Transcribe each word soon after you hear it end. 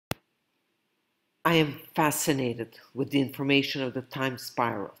I am fascinated with the information of the time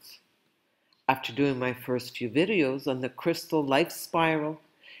spirals. After doing my first few videos on the Krystal life spiral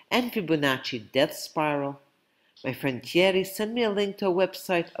and Fibonacci death spiral, my friend Thierry sent me a link to a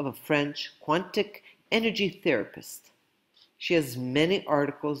website of a French quantic energy therapist. She has many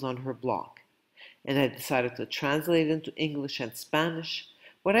articles on her blog, and I decided to translate into English and Spanish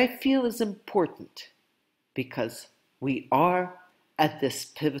what I feel is important, because we are at this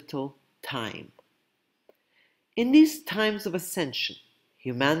pivotal time. In these times of ascension,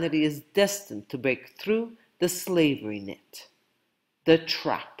 humanity is destined to break through the slavery net, the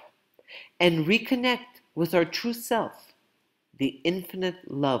trap, and reconnect with our true self, the infinite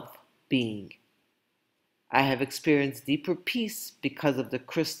love being. I have experienced deeper peace because of the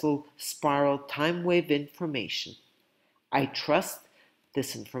Krystal Spiral time wave information. I trust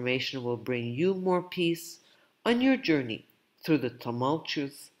this information will bring you more peace on your journey through the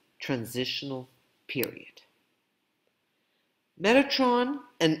tumultuous transitional period. Metatron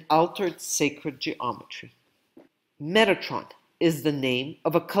and altered sacred geometry. Metatron is the name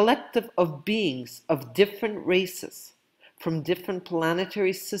of a collective of beings of different races from different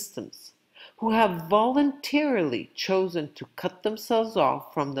planetary systems who have voluntarily chosen to cut themselves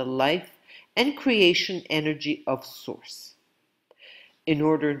off from the life and creation energy of Source. In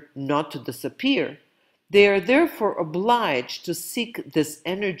order not to disappear, they are therefore obliged to seek this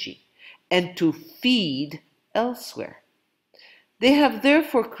energy and to feed elsewhere. They have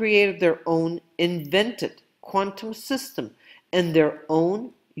therefore created their own invented quantum system and their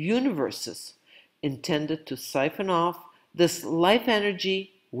own universes intended to siphon off this life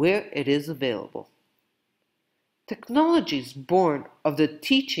energy where it is available. Technologies born of the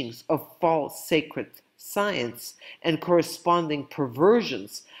teachings of false sacred science and corresponding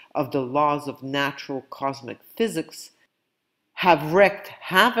perversions of the laws of natural cosmic physics have wreaked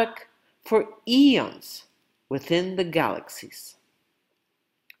havoc for eons within the galaxies.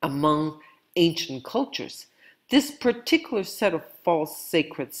 Among ancient cultures, this particular set of false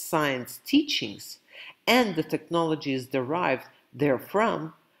sacred science teachings and the technologies derived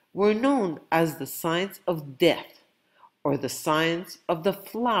therefrom were known as the science of death, or the science of the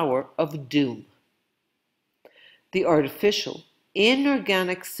flower of doom. The artificial,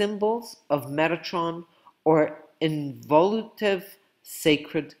 inorganic symbols of Metatron or involutive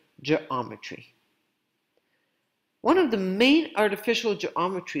sacred geometry. One of the main artificial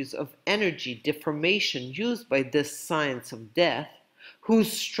geometries of energy deformation used by this science of death,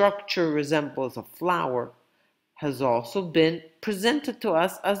 whose structure resembles a flower, has also been presented to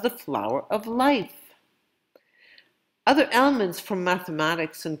us as the flower of life. Other elements from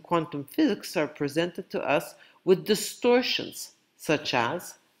mathematics and quantum physics are presented to us with distortions, such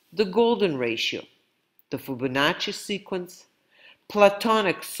as the golden ratio, the Fibonacci sequence,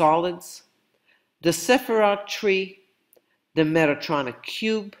 Platonic solids, the Sephiroth tree, the Metatronic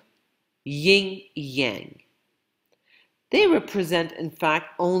cube, yin-yang. They represent, in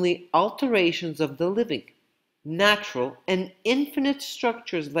fact, only alterations of the living, natural, and infinite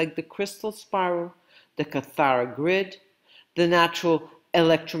structures like the Krystal Spiral, the Cathara grid, the natural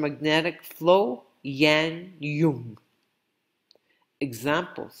electromagnetic flow, yang-yung.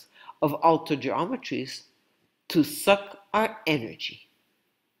 Examples of altered geometries to suck our energy.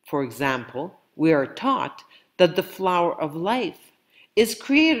 For example, we are taught that the flower of life is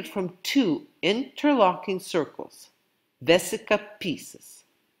created from two interlocking circles, vesica pieces,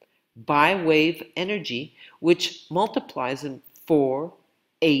 bi-wave energy which multiplies in 4,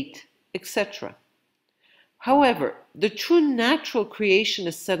 8, etc. However, the true natural creation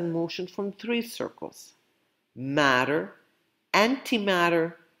is set in motion from 3 circles: matter,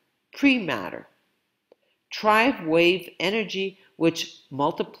 antimatter, prematter, tri-wave energy which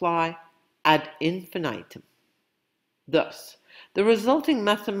multiply ad infinitum. Thus, the resulting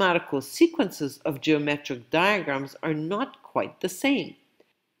mathematical sequences of geometric diagrams are not quite the same.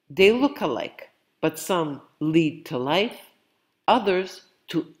 They look alike, but some lead to life, others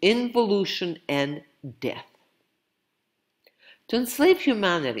to involution and death. To enslave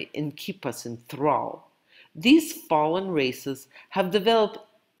humanity and keep us in thrall, these fallen races have developed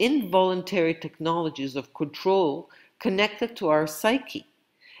involuntary technologies of control connected to our psyche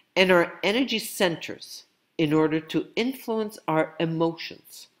and our energy centers in order to influence our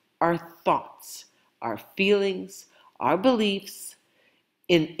emotions, our thoughts, our feelings, our beliefs,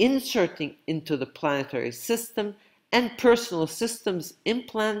 in inserting into the planetary system and personal systems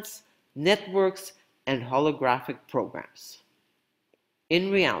implants, networks, and holographic programs.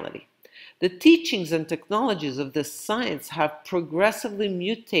 In reality, the teachings and technologies of this science have progressively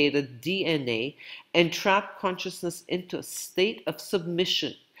mutated DNA and trapped consciousness into a state of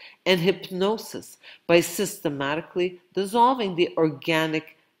submission and hypnosis by systematically dissolving the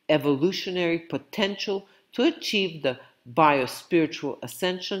organic evolutionary potential to achieve the biospiritual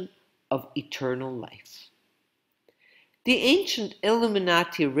ascension of eternal life. The ancient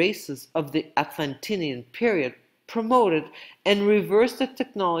Illuminati races of the Atlantean period promoted and reversed the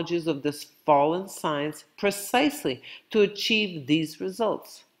technologies of this fallen science precisely to achieve these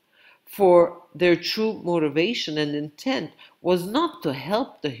results. For their true motivation and intent was not to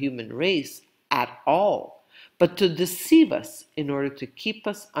help the human race at all, but to deceive us in order to keep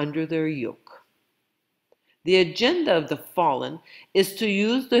us under their yoke. The agenda of the fallen is to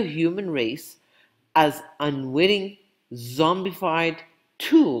use the human race as unwitting, zombified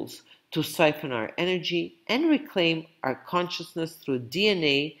tools to siphon our energy and reclaim our consciousness through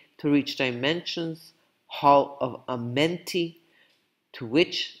DNA to reach dimensions, hall of Amenti, to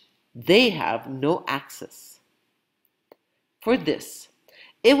which they have no access. For this,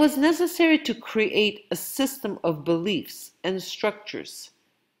 it was necessary to create a system of beliefs and structures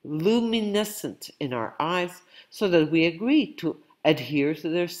luminescent in our eyes so that we agree to adhere to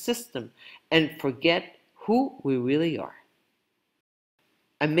their system and forget who we really are.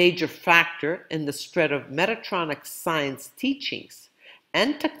 A major factor in the spread of Metatronic science teachings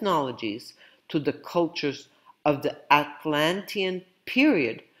and technologies to the cultures of the Atlantean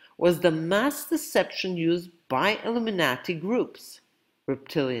period was the mass deception used by Illuminati groups,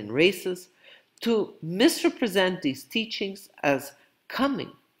 reptilian races, to misrepresent these teachings as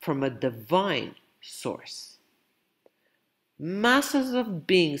coming from a divine source. Masses of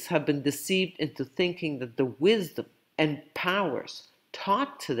beings have been deceived into thinking that the wisdom and powers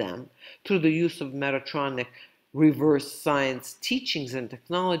taught to them through the use of Metatronic reverse science teachings and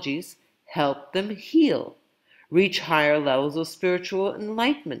technologies help them heal, reach higher levels of spiritual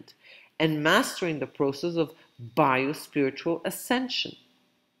enlightenment, and mastering the process of biospiritual ascension,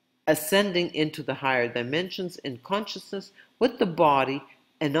 ascending into the higher dimensions in consciousness with the body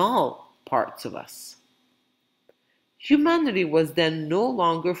and all parts of us. Humanity was then no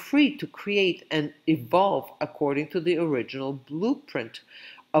longer free to create and evolve according to the original blueprint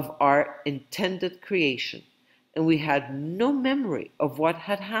of our intended creation, and we had no memory of what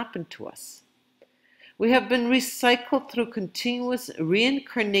had happened to us. We have been recycled through continuous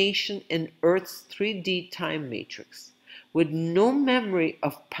reincarnation in Earth's 3D time matrix, with no memory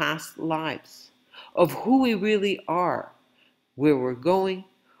of past lives, of who we really are, where we're going,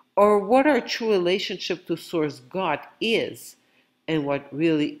 or what our true relationship to Source God is, and what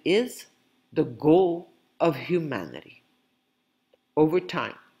really is the goal of humanity. Over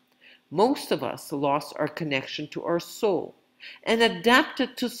time, most of us lost our connection to our soul and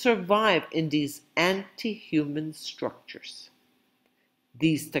adapted to survive in these anti-human structures.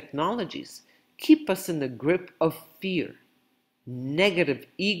 These technologies keep us in the grip of fear, negative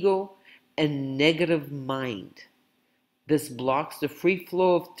ego, and negative mind. This blocks the free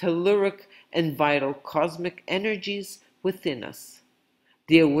flow of telluric and vital cosmic energies within us.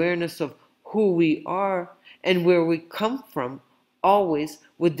 The awareness of who we are and where we come from, always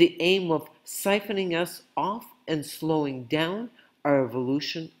with the aim of siphoning us off and slowing down our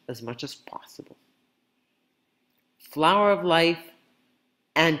evolution as much as possible. Flower of life,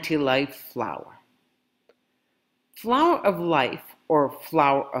 anti-life flower. Flower of life or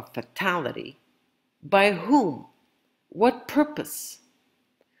flower of fatality. By whom? What purpose?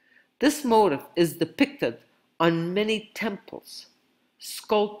 This motive is depicted on many temples,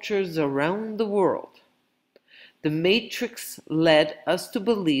 sculptures around the world. The matrix led us to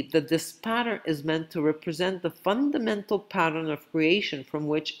believe that this pattern is meant to represent the fundamental pattern of creation from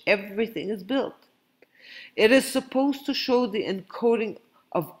which everything is built. It is supposed to show the encoding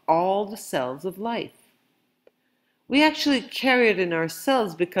of all the cells of life. We actually carry it in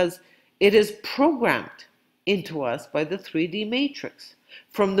ourselves because it is programmed into us by the 3D matrix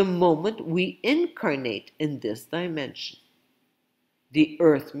from the moment we incarnate in this dimension. The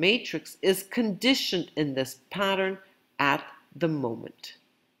Earth matrix is conditioned in this pattern at the moment.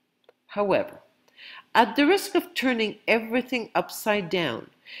 However, at the risk of turning everything upside down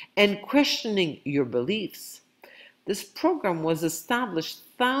and questioning your beliefs, this program was established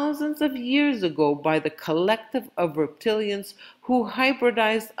thousands of years ago by the collective of reptilians who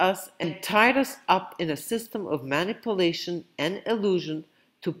hybridized us and tied us up in a system of manipulation and illusion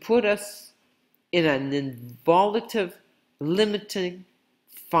to put us in an involutive, limiting,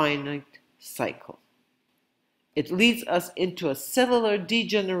 finite cycle. It leads us into a cellular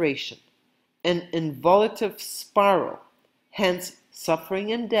degeneration, an involutive spiral, hence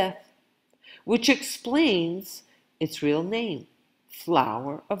suffering and death, which explains its real name,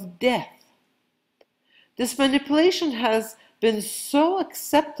 flower of death. This manipulation has been so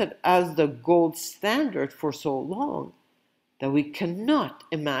accepted as the gold standard for so long that we cannot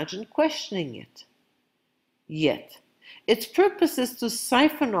imagine questioning it. Yet, its purpose is to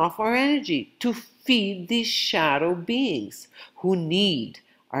siphon off our energy, to feed these shadow beings who need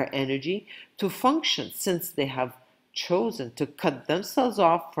our energy to function, since they have chosen to cut themselves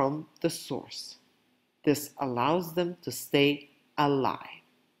off from the source. This allows them to stay alive.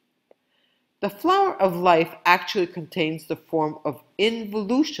 The flower of life actually contains the form of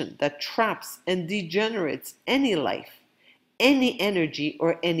involution that traps and degenerates any life, any energy,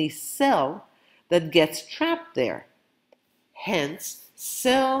 or any cell that gets trapped there. Hence,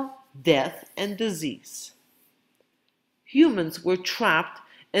 cell death and disease. Humans were trapped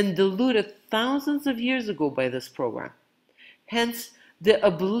and diluted thousands of years ago by this program. Hence, the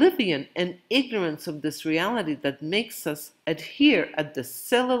oblivion and ignorance of this reality that makes us adhere at the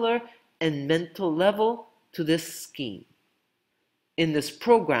cellular and mental level to this scheme. In this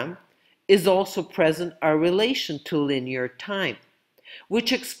program is also present our relation to linear time,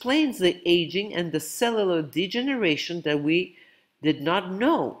 which explains the aging and the cellular degeneration that we did not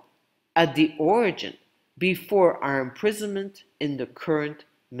know at the origin before our imprisonment in the current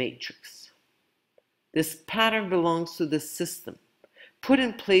matrix. This pattern belongs to the system put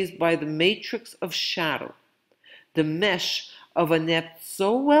in place by the matrix of shadow, the mesh of a net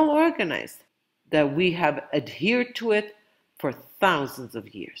so well organized that we have adhered to it for thousands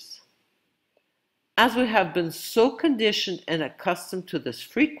of years. As we have been so conditioned and accustomed to this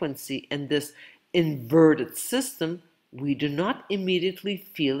frequency and this inverted system, we do not immediately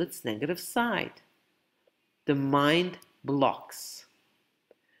feel its negative side. The mind blocks.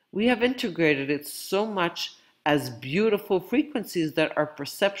 We have integrated it so much as beautiful frequencies that our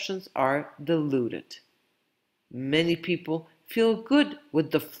perceptions are diluted. Many people feel good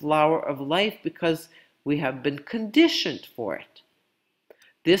with the flower of life because we have been conditioned for it.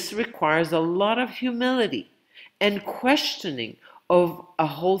 This requires a lot of humility and questioning of a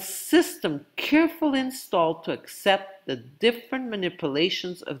whole system carefully installed to accept the different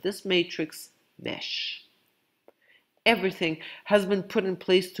manipulations of this matrix mesh. Everything has been put in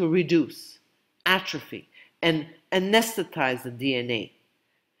place to reduce, atrophy, and anesthetize the DNA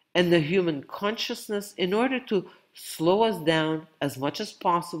and the human consciousness in order to slow us down as much as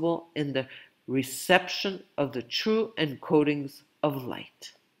possible in the reception of the true encodings of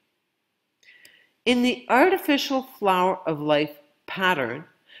light. In the artificial flower of life pattern,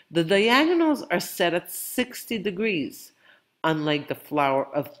 the diagonals are set at 60 degrees, unlike the flower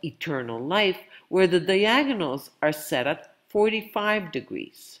of eternal life, where the diagonals are set at 45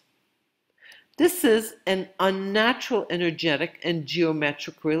 degrees. This is an unnatural energetic and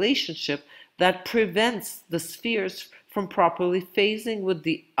geometric relationship that prevents the spheres from properly phasing with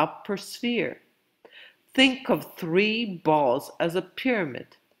the upper sphere. Think of 3 balls as a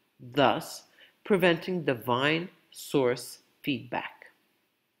pyramid, thus preventing divine source feedback.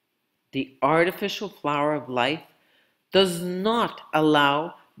 The artificial flower of life does not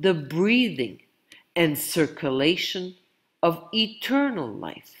allow the breathing and circulation of eternal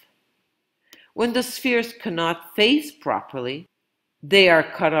life. When the spheres cannot phase properly, they are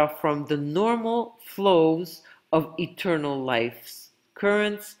cut off from the normal flows of eternal life's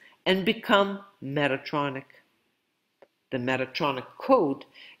currents and become metatronic. The metatronic code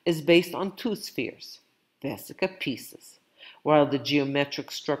is based on 2 spheres, Vesica pieces, while the geometric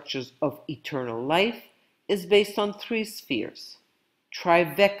structures of eternal life is based on 3 spheres,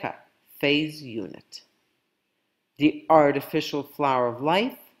 Triveca phase unit. The artificial flower of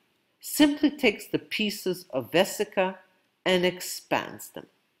life simply takes the pieces of Vesica and expands them.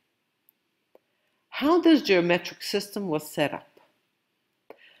 How this geometric system was set up?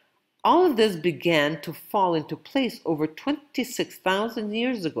 All of this began to fall into place over 26,000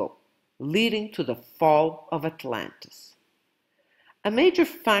 years ago, leading to the fall of Atlantis. A major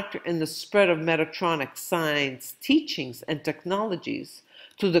factor in the spread of Metatronic science teachings and technologies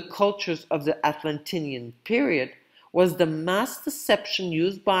to the cultures of the Atlantean period was the mass deception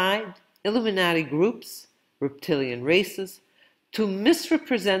used by Illuminati groups, reptilian races, to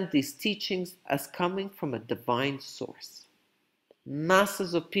misrepresent these teachings as coming from a divine source.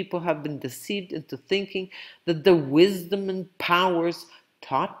 Masses of people have been deceived into thinking that the wisdom and powers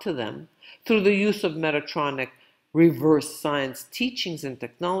taught to them through the use of Metatronic reverse science teachings and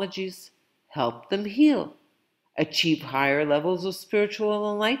technologies help them heal, achieve higher levels of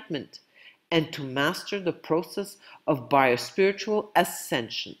spiritual enlightenment, and to master the process of biospiritual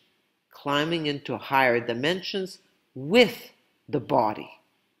ascension, climbing into higher dimensions with the body.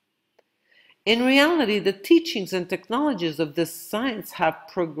 In reality, the teachings and technologies of this science have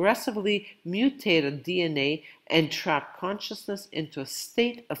progressively mutated DNA and trapped consciousness into a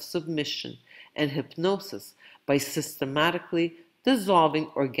state of submission and hypnosis by systematically dissolving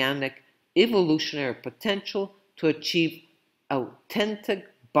organic evolutionary potential to achieve authentic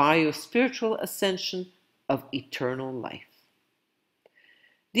bio-spiritual ascension of eternal life.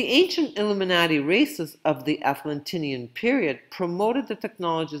 The ancient Illuminati races of the Atlantean period promoted the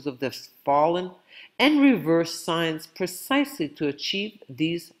technologies of this fallen and reversed science precisely to achieve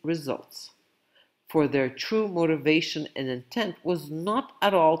these results. For their true motivation and intent was not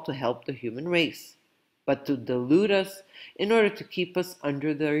at all to help the human race, but to delude us in order to keep us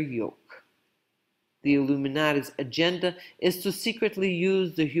under their yoke. The Illuminati's agenda is to secretly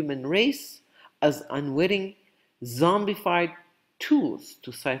use the human race as unwitting, zombified tools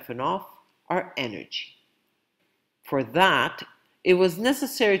to siphon off our energy. For that, it was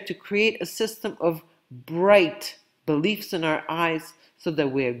necessary to create a system of bright beliefs in our eyes so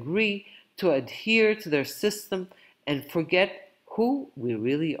that we agree to adhere to their system and forget who we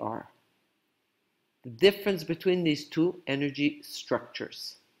really are. The difference between these two energy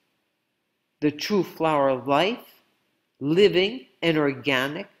structures. The true flower of life, living and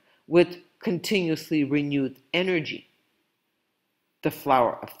organic with continuously renewed energy. The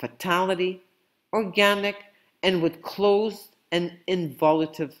flower of fatality, organic and with closed and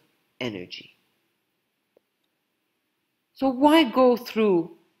involutive energy. So why go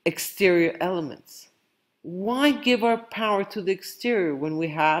through exterior elements? Why give our power to the exterior when we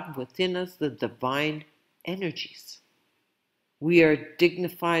have within us the divine energies? We are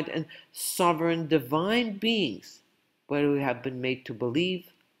dignified and sovereign divine beings, but we have been made to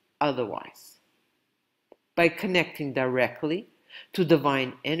believe otherwise. By connecting directly to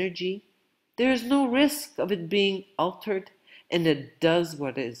divine energy, there is no risk of it being altered, and it does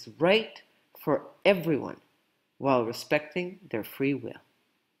what is right for everyone while respecting their free will.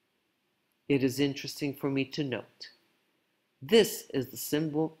 It is interesting for me to note, this is the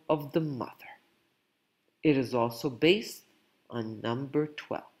symbol of the mother. It is also based on number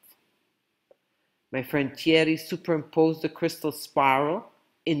 12. My friend Thierry superimposed the crystal spiral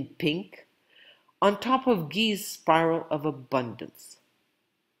in pink on top of Guy's spiral of abundance.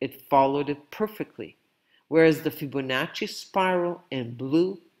 It followed it perfectly, whereas the Fibonacci spiral in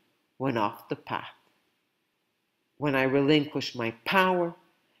blue went off the path. When I relinquish my power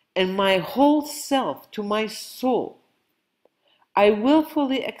and my whole self to my soul, I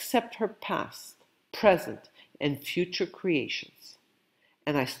willfully accept her past, present, and future creations,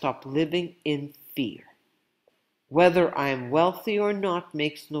 and I stop living in fear. Whether I am wealthy or not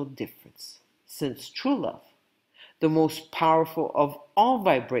makes no difference, since true love, the most powerful of all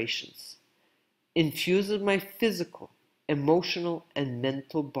vibrations, infuses my physical, emotional, and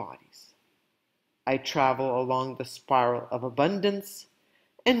mental bodies. I travel along the spiral of abundance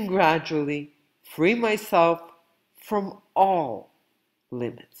and gradually free myself from all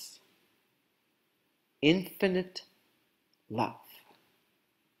limits. Infinite love.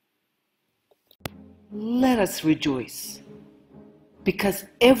 Let us rejoice, because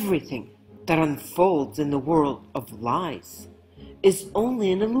everything that unfolds in the world of lies is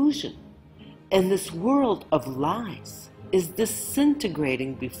only an illusion, and this world of lies is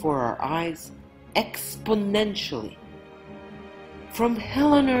disintegrating before our eyes exponentially. From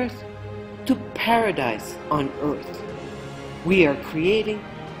hell on earth to paradise on earth, we are creating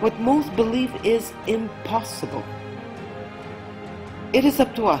what most believe is impossible. It is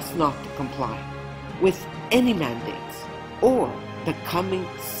up to us not to comply with any mandates or the coming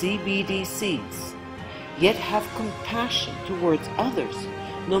CBDCs, yet have compassion towards others,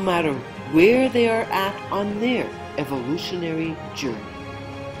 no matter where they are at on their evolutionary journey.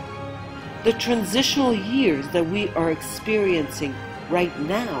 The transitional years that we are experiencing right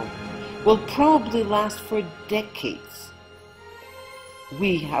now will probably last for decades.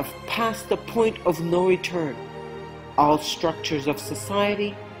 We have passed the point of no return. All structures of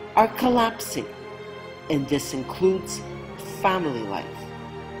society are collapsing, and this includes family life.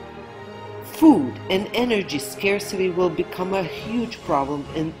 Food and energy scarcity will become a huge problem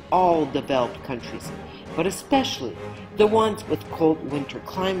in all developed countries, but especially the ones with cold winter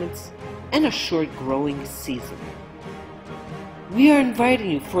climates and a short growing season. We are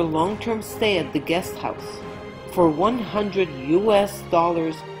inviting you for a long-term stay at the guest house for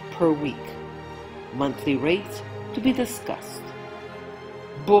 $100 per week. Monthly rates to be discussed.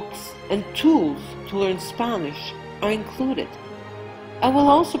 Books and tools to learn Spanish are included. I will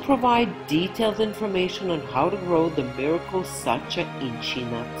also provide detailed information on how to grow the miracle Sacha Inchi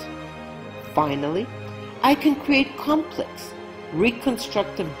nut. Finally, I can create complex,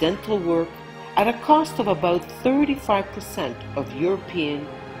 reconstructive dental work at a cost of about 35% of European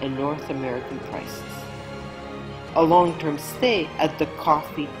and North American prices. A long-term stay at the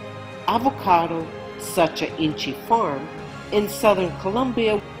coffee, avocado, Sacha Inchi farm in southern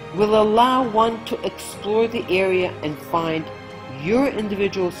Colombia will allow one to explore the area and find your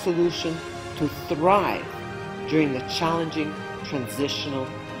individual solution to thrive during the challenging transitional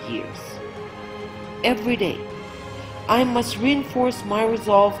years. Every day, I must reinforce my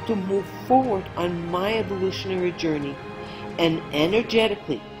resolve to move forward on my evolutionary journey and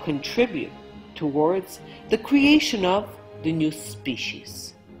energetically contribute towards the creation of the new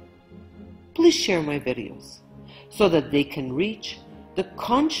species. Please share my videos so that they can reach the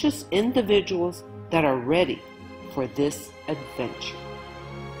conscious individuals that are ready for this adventure.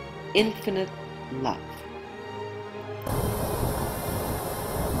 Infinite love.